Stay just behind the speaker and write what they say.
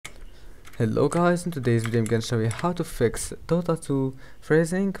Hello guys, in today's video I'm going to show you how to fix Dota 2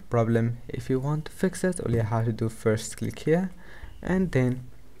 phrasing problem. If you want to fix it, all you have to do first click here and then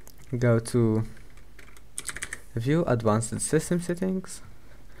go to View Advanced System Settings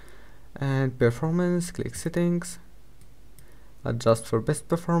and Performance, click Settings, adjust for best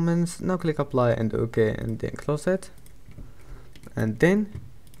performance. Now click Apply and OK and then close it, and then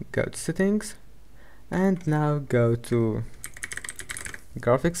go to Settings and now go to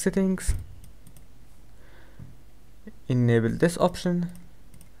Graphics Settings. Enable this option,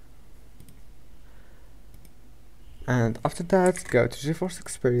 and after that go to GeForce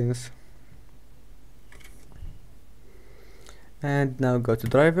Experience and now go to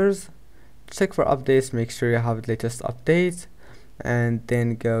drivers, check for updates, make sure you have the latest update, and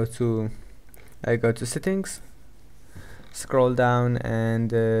then go to settings, scroll down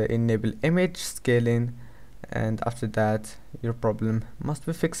and enable image scaling, and after that your problem must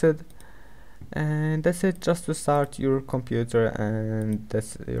be fixed. And that's it. Just to start your computer and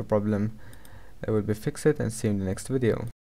that's your problem will be fixed, and see you in the next video.